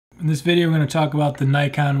In this video we're going to talk about the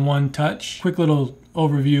Nikon One Touch. Quick little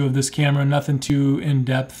overview of this camera, nothing too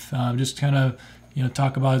in-depth, just kind of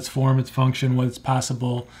talk about its form, its function, what it's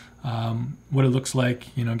possible, what it looks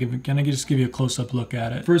like, just give you a close-up look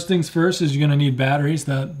at it. First things first is you're going to need batteries.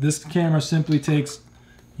 This camera simply takes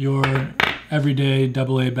your everyday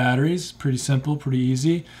AA batteries. Pretty simple, pretty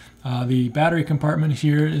easy. The battery compartment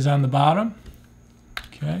here is on the bottom.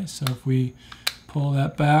 Okay, so if we pull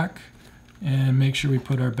that back and make sure we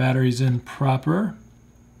put our batteries in proper,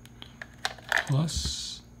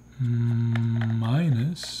 plus,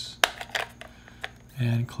 minus,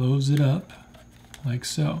 and close it up like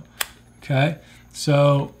so. Okay,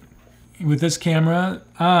 so with this camera,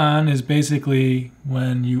 on is basically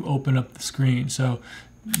when you open up the screen. So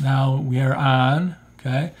now we are on,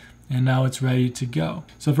 okay, and now it's ready to go.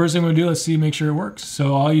 So first thing we'll do, let's see, make sure it works.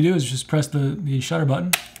 So all you do is just press the shutter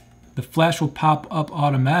button. The flash will pop up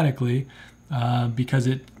automatically because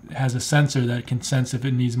it has a sensor that can sense if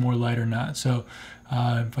it needs more light or not. So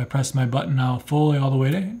if I press my button now fully all the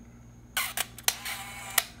way to,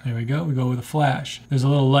 there we go with a flash. There's a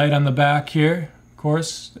little light on the back here, of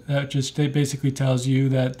course, that just basically tells you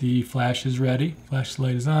that the flash is ready.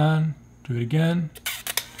 Flashlight is on, do it again.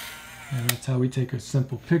 And that's how we take a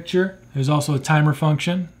simple picture. There's also a timer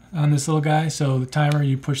function on this little guy. So the timer,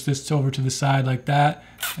 you push this over to the side like that.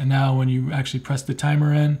 And now when you actually press the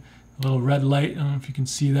timer in, a little red light, I don't know if you can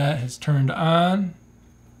see that, has turned on.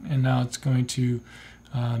 And now it's going to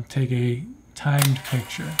take a timed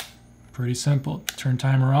picture. Pretty simple. Turn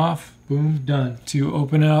timer off, boom, done. To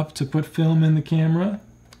open it up to put film in the camera,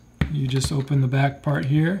 you just open the back part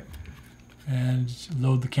here and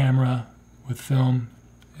load the camera with film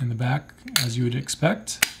in the back as you would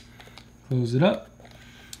expect. Close it up,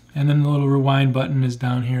 and then the little rewind button is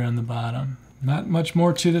down here on the bottom. Not much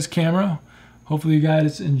more to this camera. Hopefully you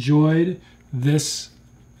guys enjoyed this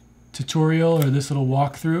tutorial or this little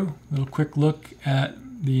walkthrough, little quick look at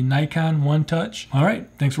the Nikon One Touch. All right,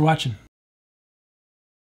 thanks for watching.